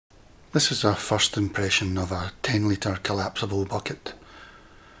This is a first impression of a 10 litre collapsible bucket.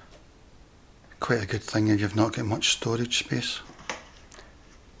 Quite a good thing if you've not got much storage space.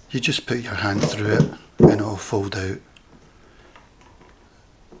 You just put your hand through it and it'll fold out.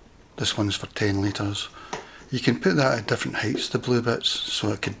 This one's for 10 litres. You can put that at different heights, the blue bits, so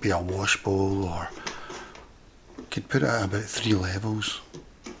it could be a wash bowl, or you could put it at about 3 levels.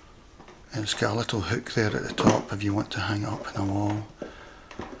 And it's got a little hook there at the top if you want to hang it up in a wall.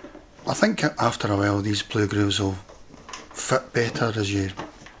 I think after a while these blue grooves will fit better as you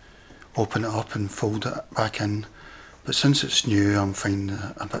open it up and fold it back in. But since it's new, I'm finding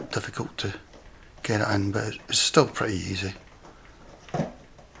it a bit difficult to get it in, but it's still pretty easy.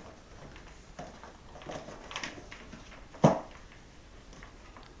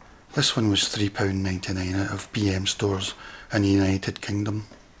 This one was £3.99 out of BM stores in the United Kingdom.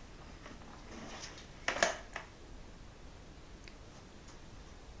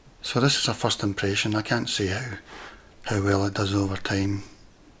 So this is a first impression. I can't say how well it does over time,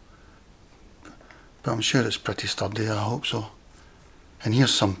 but I'm sure it's pretty sturdy, I hope so. And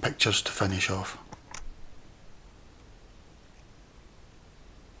here's some pictures to finish off.